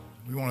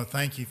We want to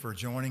thank you for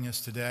joining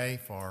us today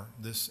for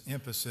this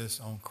emphasis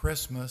on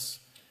Christmas,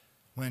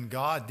 when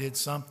God did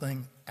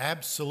something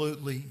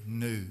absolutely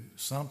new,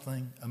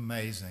 something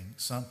amazing,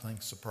 something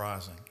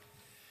surprising.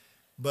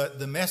 But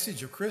the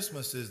message of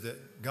Christmas is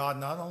that God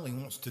not only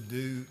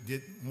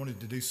wanted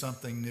to do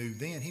something new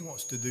then, he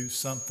wants to do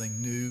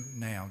something new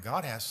now.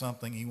 God has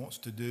something he wants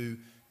to do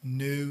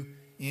new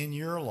in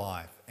your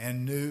life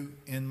and new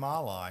in my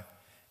life,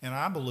 and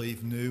I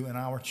believe new in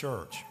our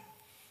church.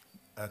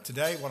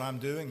 Today what I'm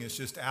doing is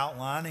just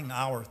outlining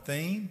our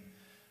theme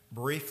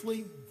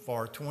briefly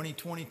for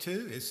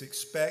 2022. It's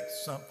expect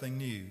something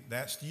new.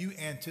 That's you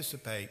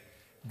anticipate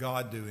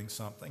God doing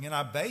something. And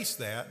I base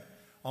that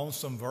on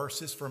some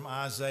verses from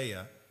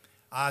Isaiah.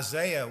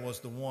 Isaiah was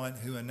the one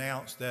who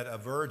announced that a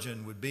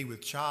virgin would be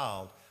with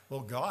child. Well,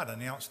 God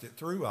announced it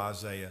through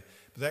Isaiah.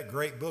 But that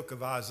great book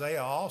of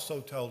Isaiah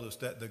also told us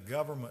that the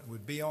government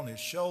would be on his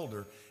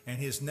shoulder and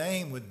his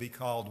name would be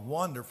called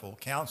Wonderful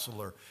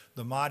Counselor,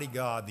 the Mighty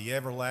God, the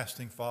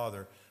Everlasting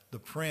Father, the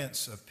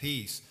Prince of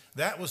Peace.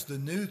 That was the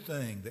new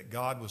thing that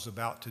God was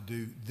about to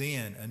do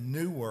then, a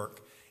new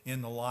work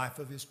in the life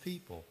of his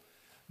people.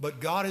 But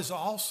God is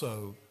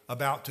also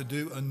about to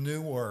do a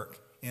new work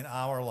in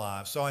our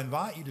lives. So I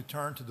invite you to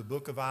turn to the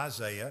book of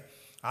Isaiah,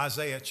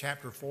 Isaiah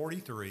chapter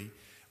 43.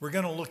 We're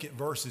going to look at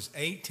verses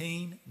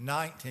 18,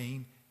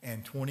 19,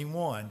 and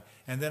 21,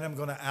 and then I'm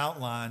going to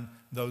outline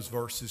those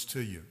verses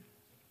to you.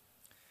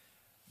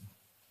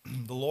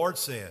 The Lord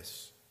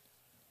says,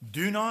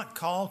 "Do not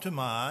call to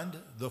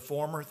mind the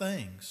former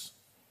things,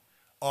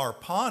 or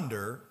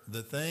ponder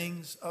the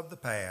things of the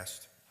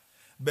past.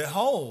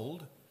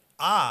 Behold,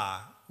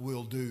 I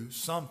will do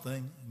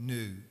something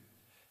new.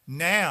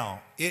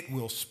 Now it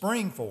will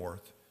spring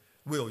forth.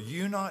 Will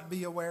you not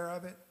be aware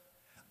of it?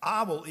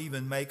 I will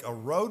even make a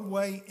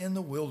roadway in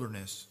the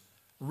wilderness,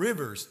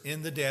 rivers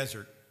in the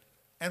desert."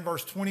 And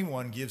verse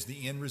 21 gives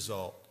the end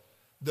result.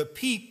 "The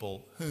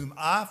people whom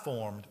I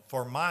formed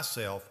for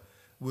myself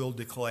will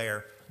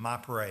declare my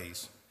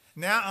praise."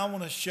 Now I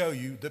want to show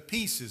you the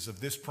pieces of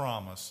this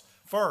promise.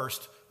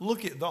 First,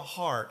 look at the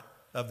heart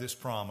of this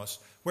promise,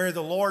 where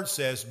the Lord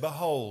says,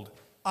 "Behold,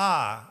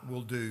 I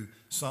will do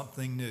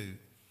something new."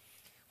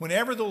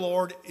 Whenever the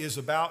Lord is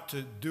about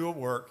to do a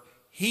work,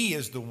 he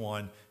is the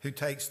one who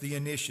takes the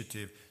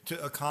initiative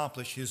to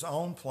accomplish his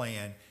own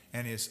plan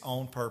and his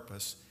own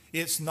purpose.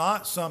 It's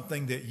not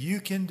something that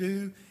you can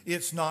do.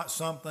 It's not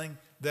something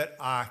that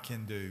I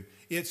can do.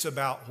 It's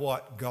about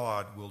what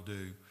God will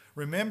do.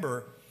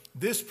 Remember,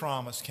 this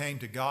promise came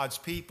to God's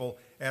people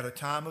at a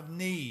time of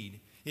need.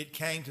 It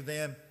came to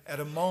them at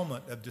a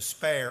moment of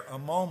despair, a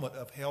moment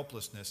of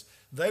helplessness.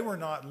 They were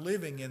not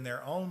living in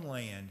their own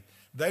land.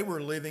 They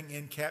were living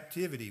in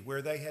captivity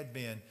where they had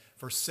been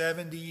for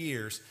 70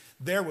 years.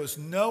 There was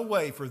no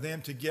way for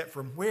them to get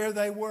from where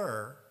they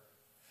were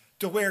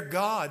to where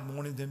God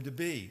wanted them to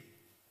be.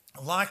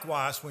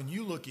 Likewise, when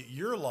you look at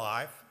your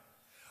life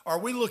or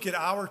we look at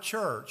our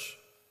church,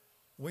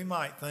 we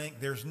might think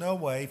there's no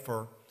way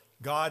for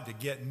God to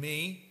get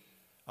me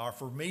or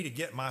for me to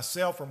get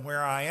myself from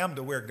where I am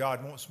to where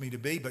God wants me to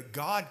be, but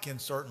God can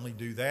certainly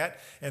do that,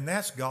 and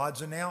that's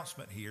God's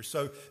announcement here.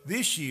 So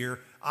this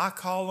year, I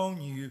call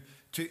on you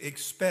to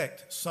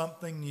expect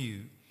something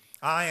new.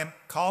 I am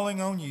calling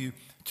on you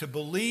to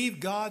believe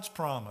God's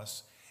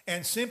promise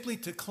and simply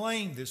to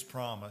claim this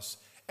promise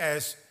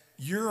as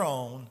your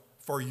own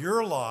for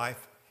your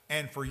life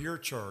and for your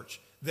church,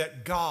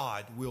 that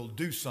God will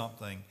do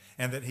something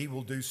and that he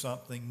will do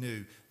something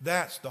new.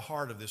 That's the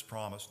heart of this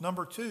promise.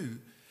 Number two,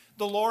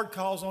 the Lord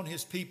calls on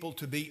his people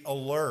to be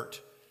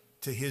alert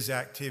to his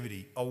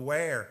activity,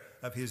 aware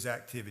of his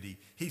activity.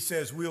 He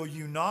says, "Will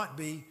you not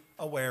be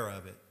aware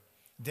of it?"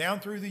 Down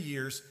through the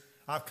years,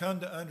 I've come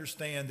to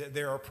understand that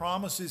there are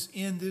promises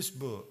in this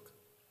book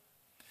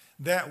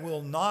that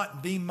will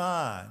not be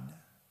mine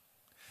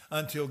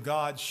until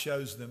God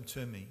shows them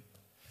to me.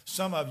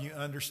 Some of you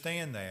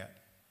understand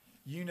that.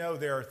 You know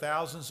there are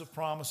thousands of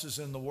promises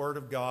in the Word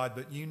of God,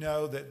 but you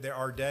know that there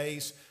are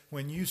days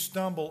when you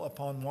stumble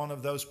upon one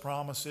of those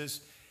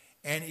promises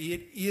and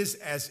it is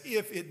as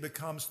if it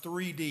becomes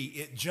 3D.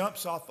 It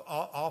jumps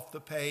off the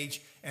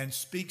page and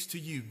speaks to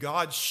you.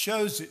 God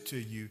shows it to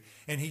you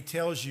and he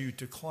tells you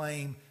to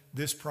claim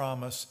this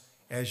promise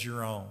as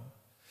your own.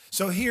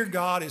 So here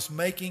God is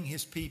making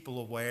his people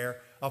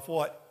aware of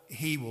what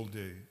he will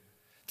do.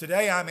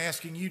 Today I'm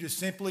asking you to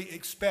simply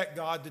expect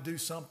God to do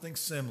something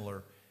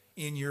similar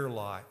in your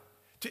life,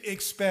 to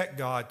expect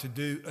God to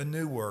do a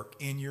new work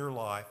in your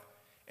life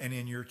and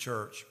in your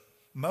church.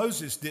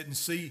 Moses didn't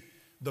see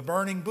the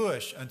burning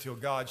bush until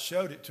God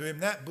showed it to him.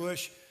 That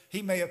bush,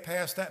 he may have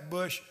passed that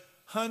bush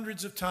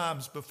hundreds of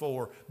times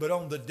before, but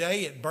on the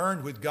day it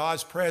burned with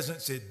God's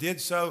presence, it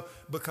did so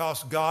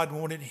because God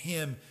wanted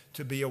him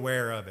to be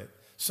aware of it.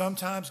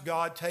 Sometimes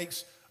God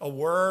takes a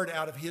word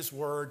out of his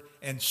word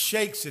and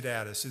shakes it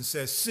at us and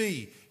says,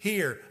 "See,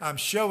 here, I'm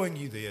showing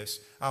you this.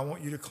 I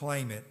want you to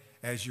claim it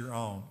as your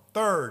own."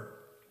 Third,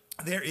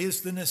 there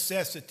is the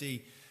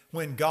necessity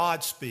when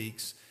God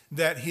speaks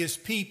that his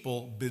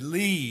people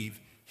believe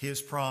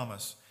his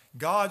promise.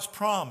 God's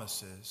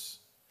promises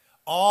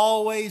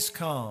always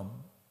come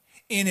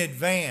in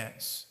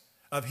advance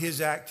of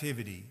his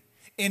activity,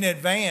 in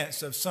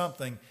advance of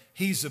something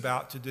he's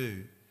about to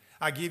do.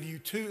 I give you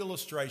two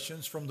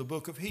illustrations from the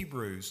book of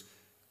Hebrews,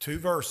 two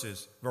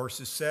verses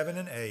 7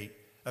 and 8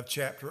 of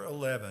chapter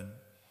 11.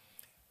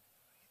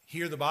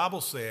 Here the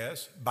Bible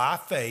says, by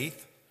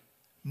faith,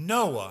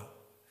 Noah,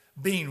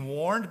 being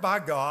warned by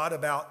God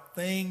about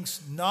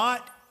things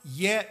not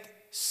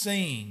yet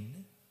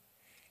seen,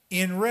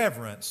 in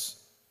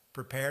reverence,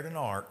 prepared an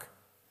ark.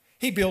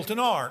 He built an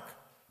ark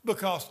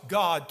because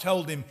God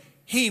told him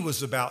he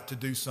was about to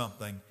do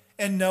something,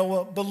 and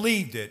Noah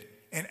believed it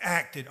and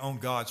acted on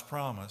God's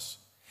promise.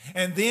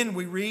 And then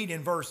we read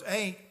in verse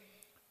 8,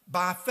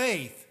 by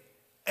faith,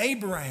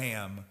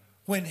 Abraham,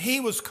 when he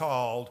was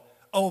called,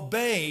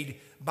 obeyed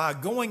by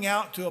going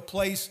out to a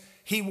place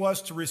he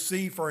was to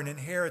receive for an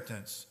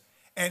inheritance.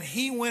 And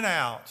he went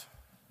out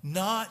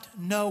not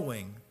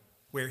knowing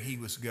where he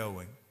was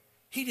going.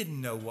 He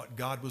didn't know what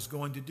God was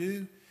going to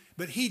do,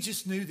 but he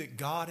just knew that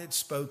God had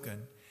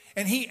spoken.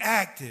 And he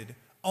acted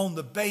on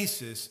the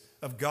basis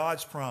of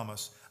God's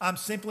promise. I'm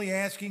simply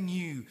asking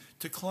you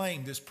to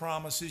claim this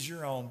promise as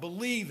your own,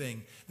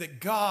 believing that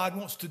God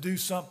wants to do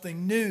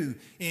something new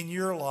in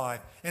your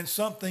life and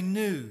something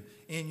new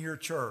in your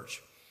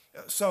church.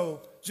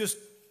 So just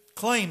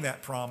claim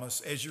that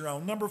promise as your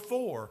own. Number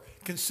 4,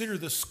 consider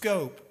the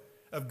scope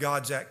of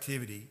God's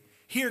activity.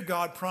 Here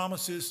God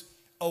promises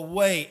a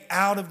way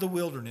out of the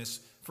wilderness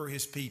for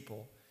his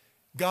people.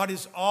 God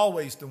is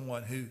always the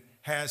one who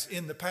has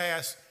in the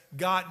past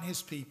gotten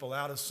his people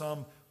out of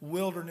some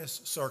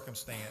wilderness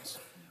circumstance.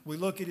 We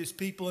look at his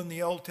people in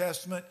the Old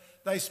Testament,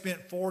 they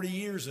spent 40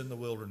 years in the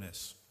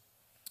wilderness.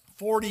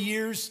 40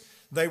 years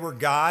they were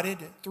guided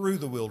through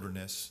the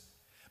wilderness.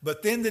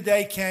 But then the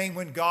day came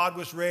when God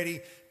was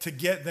ready to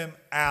get them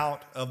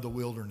out of the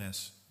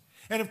wilderness.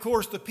 And of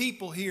course, the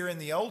people here in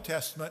the Old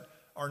Testament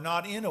are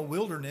not in a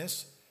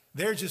wilderness.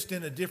 They're just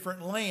in a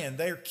different land.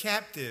 They're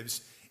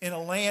captives in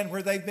a land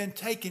where they've been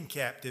taken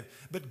captive.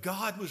 But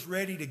God was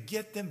ready to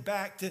get them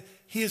back to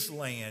his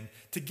land,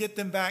 to get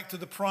them back to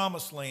the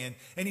promised land.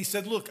 And he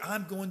said, look,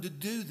 I'm going to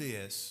do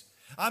this.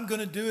 I'm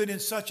going to do it in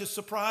such a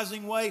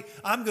surprising way.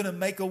 I'm going to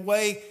make a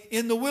way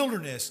in the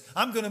wilderness.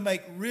 I'm going to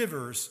make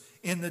rivers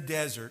in the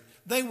desert.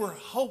 They were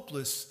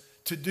hopeless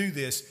to do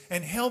this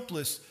and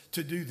helpless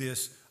to do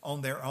this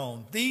on their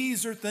own.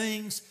 These are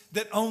things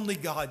that only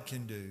God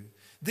can do.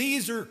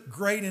 These are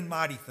great and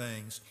mighty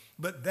things,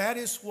 but that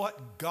is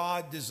what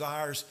God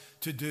desires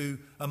to do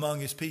among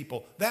his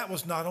people. That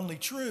was not only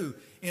true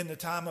in the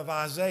time of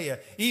Isaiah,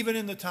 even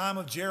in the time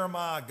of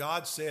Jeremiah,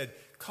 God said,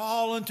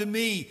 call unto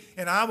me,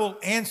 and I will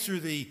answer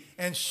thee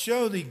and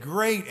show thee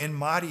great and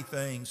mighty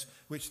things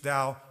which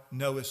thou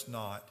knowest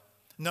not.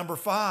 Number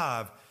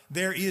 5,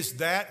 there is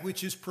that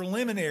which is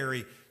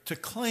preliminary to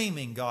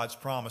claiming God's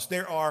promise.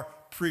 There are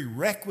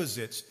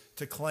prerequisites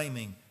to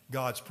claiming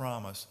God's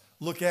promise.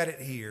 Look at it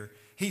here.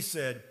 He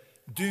said,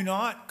 do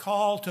not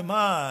call to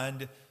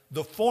mind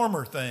the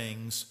former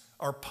things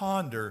or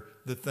ponder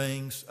the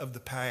things of the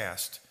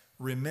past.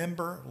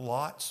 Remember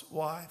Lot's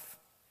wife?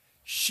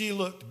 She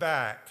looked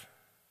back.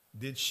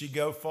 Did she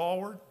go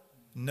forward?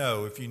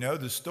 No. If you know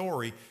the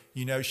story,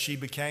 you know she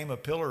became a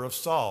pillar of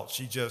salt.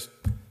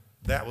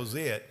 That was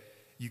it.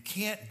 You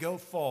can't go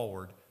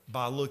forward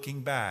by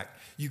looking back.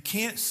 You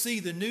can't see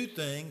the new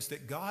things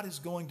that God is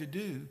going to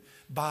do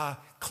by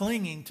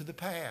clinging to the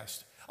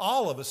past.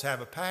 All of us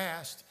have a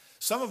past.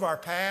 Some of our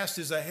past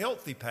is a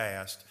healthy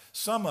past.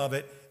 Some of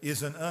it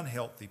is an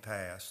unhealthy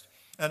past.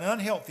 An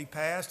unhealthy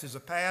past is a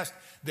past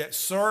that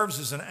serves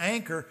as an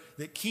anchor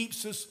that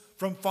keeps us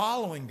from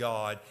following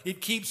God.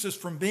 It keeps us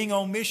from being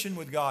on mission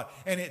with God.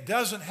 And it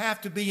doesn't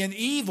have to be an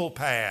evil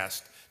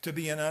past to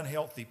be an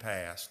unhealthy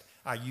past.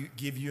 I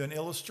give you an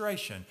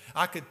illustration.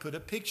 I could put a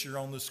picture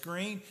on the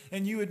screen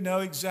and you would know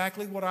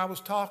exactly what I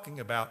was talking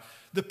about.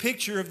 The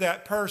picture of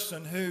that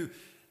person who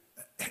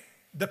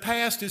the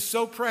past is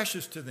so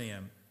precious to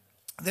them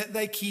that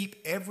they keep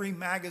every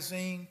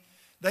magazine,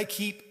 they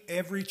keep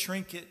every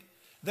trinket,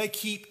 they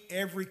keep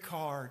every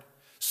card.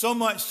 So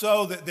much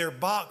so that there are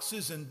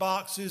boxes and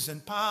boxes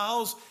and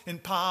piles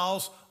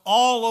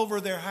all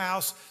over their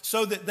house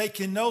so that they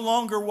can no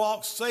longer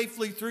walk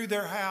safely through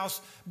their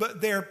house, but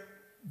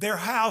their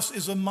house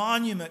is a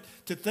monument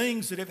to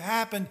things that have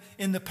happened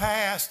in the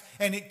past,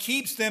 and it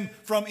keeps them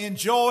from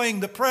enjoying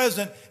the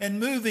present and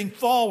moving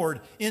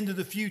forward into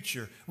the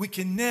future. We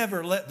can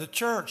never let the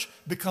church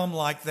become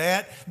like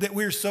that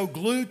we're so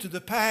glued to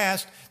the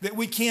past that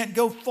we can't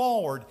go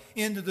forward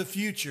into the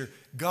future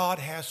God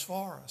has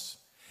for us.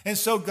 And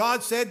so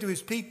God said to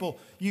his people,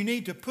 you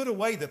need to put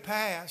away the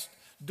past.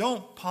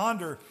 Don't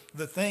ponder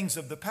the things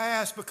of the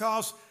past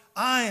because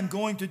I am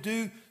going to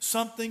do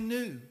something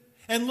new.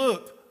 And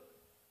look,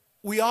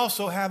 we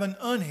also have an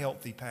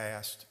unhealthy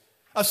past,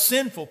 a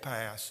sinful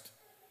past,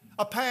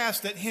 a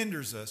past that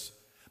hinders us.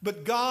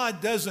 But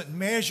God doesn't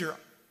measure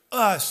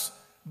us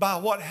by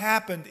what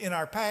happened in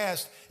our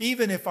past,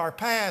 even if our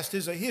past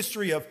is a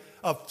history of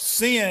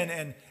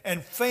sin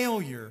and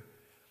failure.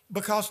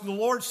 Because the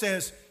Lord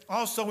says,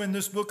 Also in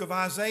this book of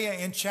Isaiah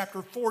in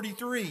chapter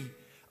 43,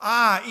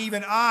 I,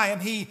 even I, am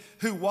he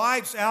who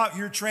wipes out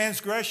your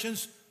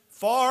transgressions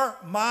for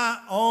my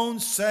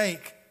own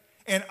sake,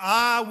 and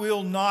I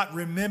will not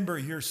remember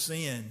your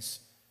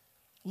sins.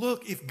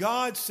 Look, if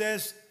God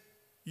says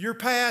your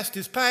past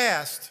is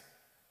past,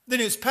 then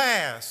it's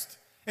past,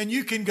 and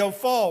you can go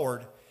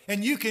forward,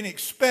 and you can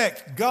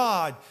expect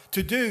God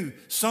to do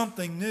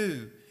something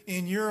new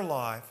in your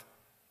life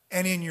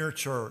and in your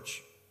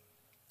church.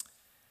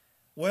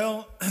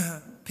 Well,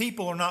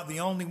 people are not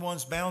the only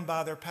ones bound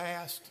by their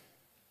past.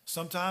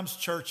 Sometimes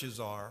churches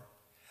are.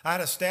 I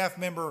had a staff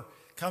member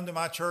come to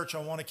my church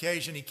on one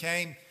occasion. He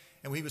came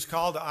and he was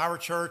called to our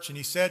church, and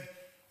he said,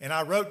 and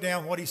I wrote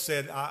down what he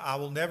said. I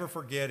will never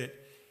forget it.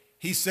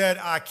 He said,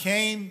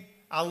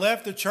 I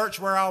left the church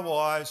where I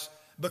was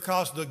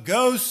because the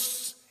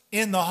ghosts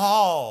in the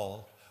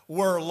hall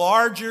were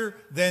larger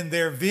than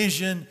their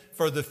vision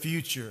for the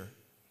future.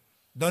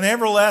 Don't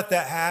ever let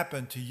that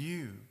happen to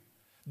you.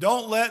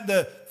 Don't let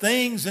the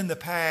things in the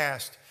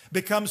past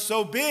become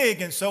so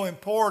big and so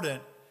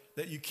important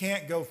that you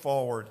can't go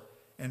forward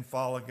and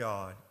follow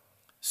God.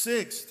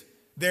 Sixth,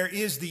 there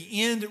is the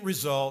end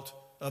result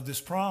of this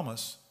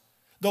promise.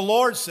 The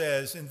Lord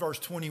says in verse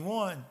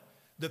 21,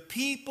 the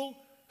people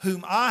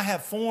whom I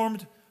have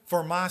formed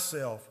for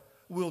myself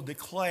will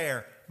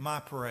declare my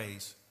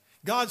praise.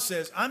 God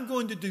says, I'm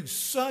going to do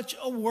such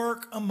a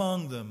work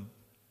among them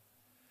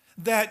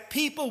that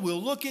people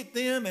will look at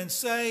them and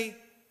say,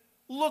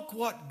 look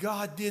what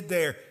God did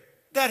there.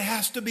 That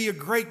has to be a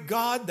great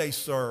God they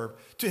serve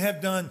to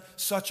have done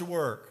such a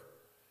work.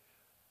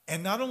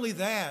 And not only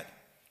that,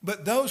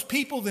 but those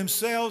people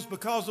themselves,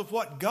 because of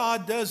what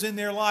God does in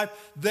their life,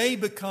 they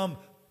become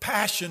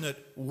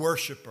passionate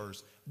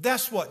worshipers.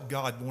 That's what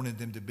God wanted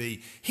them to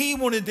be. He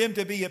wanted them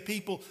to be a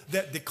people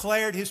that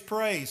declared His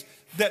praise,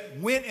 that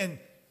went and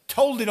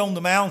told it on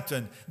the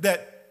mountain,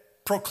 that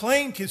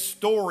proclaimed His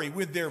story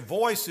with their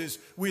voices,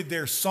 with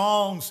their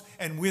songs,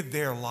 and with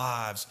their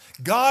lives.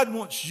 God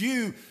wants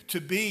you to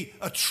be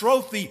a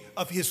trophy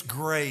of His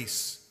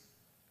grace.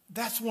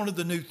 That's one of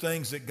the new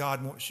things that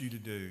God wants you to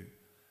do.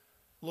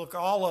 Look,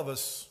 all of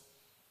us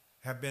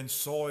have been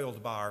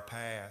soiled by our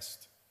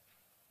past.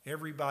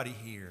 Everybody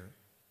here.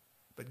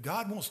 But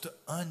God wants to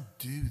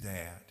undo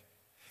that.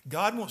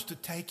 God wants to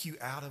take you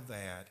out of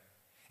that.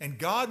 And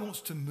God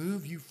wants to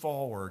move you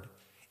forward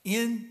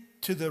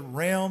into the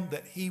realm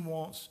that He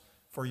wants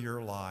for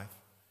your life.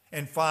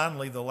 And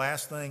finally, the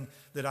last thing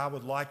that I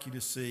would like you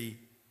to see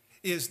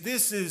is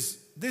this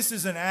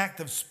is an act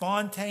of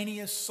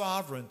spontaneous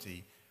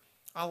sovereignty.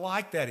 I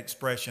like that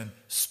expression,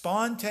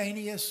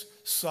 spontaneous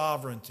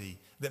sovereignty,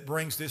 that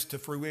brings this to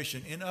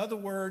fruition. In other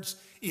words,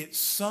 it's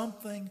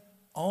something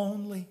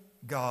only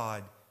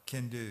God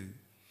can do.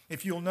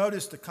 If you'll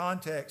notice the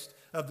context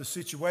of the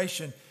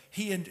situation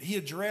he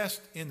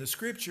addressed in the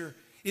scripture,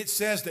 it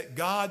says that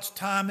God's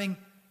timing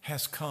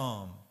has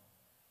come.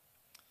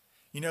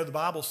 You know, the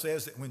Bible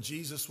says that when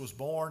Jesus was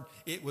born,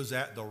 it was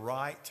at the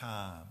right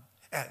time,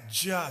 at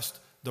just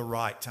the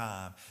right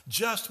time,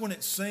 just when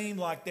it seemed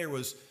like there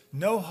was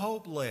no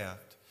hope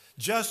left,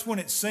 just when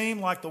it seemed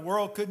like the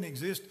world couldn't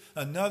exist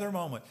another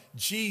moment.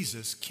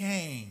 Jesus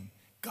came.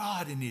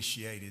 God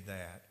initiated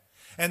that.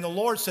 And the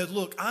Lord said,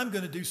 look, I'm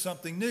going to do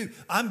something new.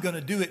 I'm going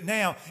to do it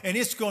now, and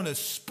it's going to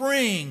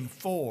spring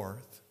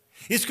forth.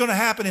 It's going to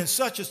happen in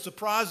such a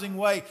surprising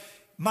way.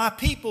 My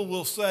people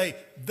will say,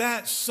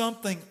 that's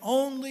something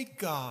only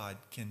God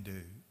can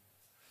do.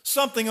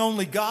 Something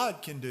only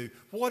God can do.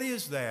 What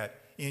is that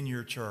in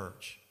your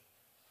church?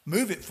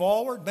 Move it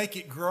forward, make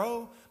it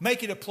grow,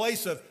 make it a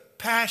place of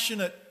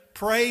passionate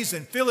praise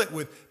and fill it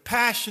with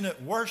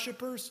passionate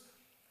worshipers.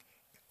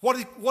 What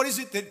is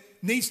it that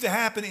needs to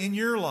happen in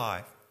your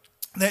life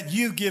that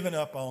you've given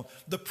up on?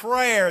 The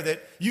prayer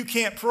that you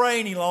can't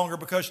pray any longer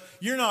because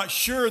you're not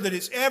sure that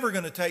it's ever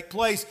going to take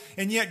place.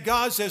 And yet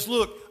God says,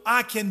 look,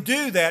 I can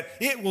do that.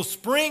 It will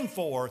spring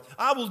forth.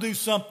 I will do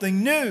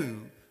something new.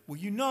 Will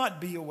you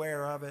not be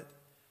aware of it?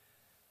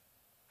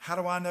 How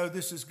do I know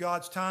this is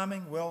God's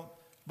timing? Well,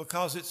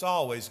 because it's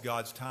always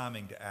God's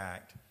timing to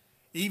act.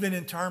 Even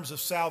in terms of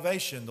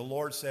salvation, the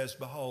Lord says,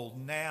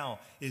 behold, now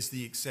is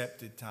the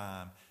accepted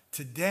time.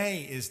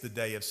 Today is the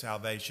day of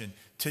salvation.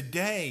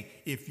 Today,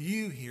 if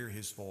you hear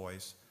His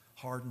voice,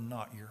 harden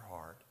not your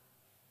heart.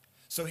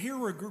 So here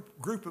were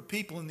a group of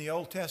people in the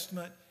Old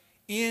Testament.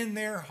 In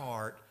their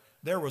heart,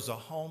 there was a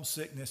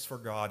homesickness for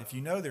God. If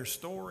you know their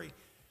story,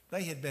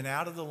 they had been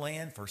out of the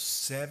land for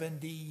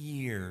 70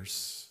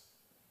 years.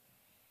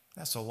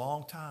 That's a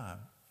long time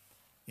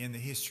in the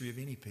history of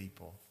any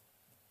people.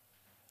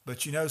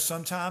 But you know,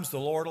 sometimes the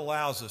Lord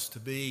allows us to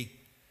be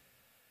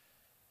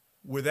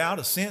without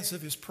a sense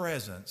of His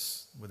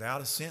presence,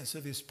 without a sense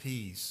of His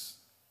peace,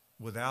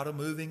 without a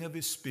moving of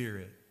His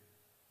Spirit,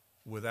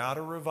 without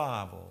a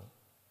revival,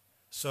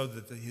 so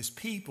that His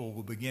people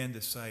will begin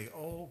to say,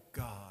 oh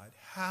God,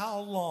 how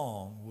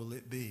long will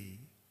it be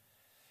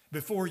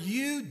before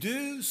you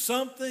do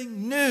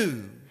something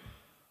new?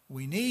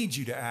 We need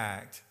you to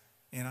act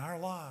in our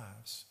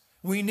lives.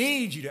 We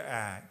need you to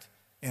act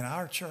in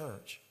our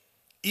church.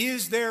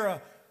 Is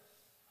there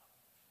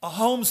a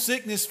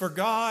homesickness for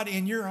God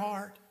in your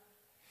heart?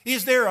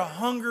 Is there a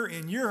hunger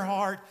in your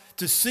heart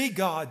to see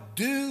God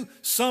do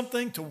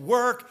something, to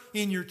work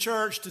in your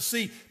church, to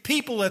see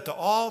people at the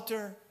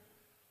altar,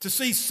 to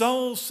see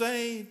souls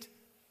saved,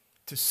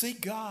 to see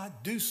God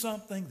do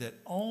something that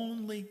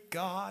only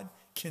God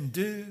can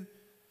do,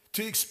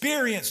 to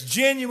experience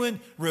genuine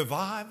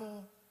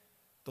revival?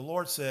 The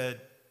Lord said,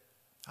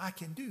 I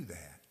can do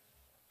that.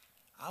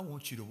 I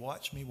want you to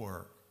watch me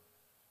work.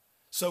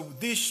 So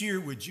this year,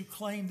 would you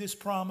claim this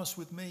promise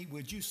with me?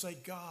 Would you say,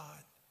 God,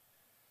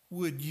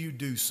 would you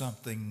do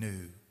something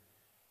new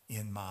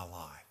in my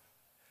life?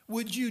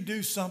 Would you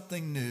do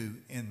something new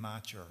in my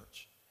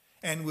church?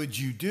 And would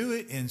you do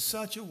it in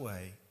such a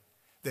way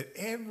that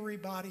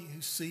everybody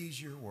who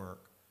sees your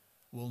work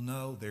will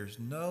know there's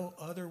no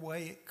other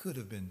way it could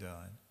have been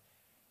done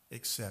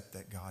except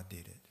that God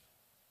did it?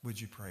 Would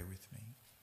you pray with me?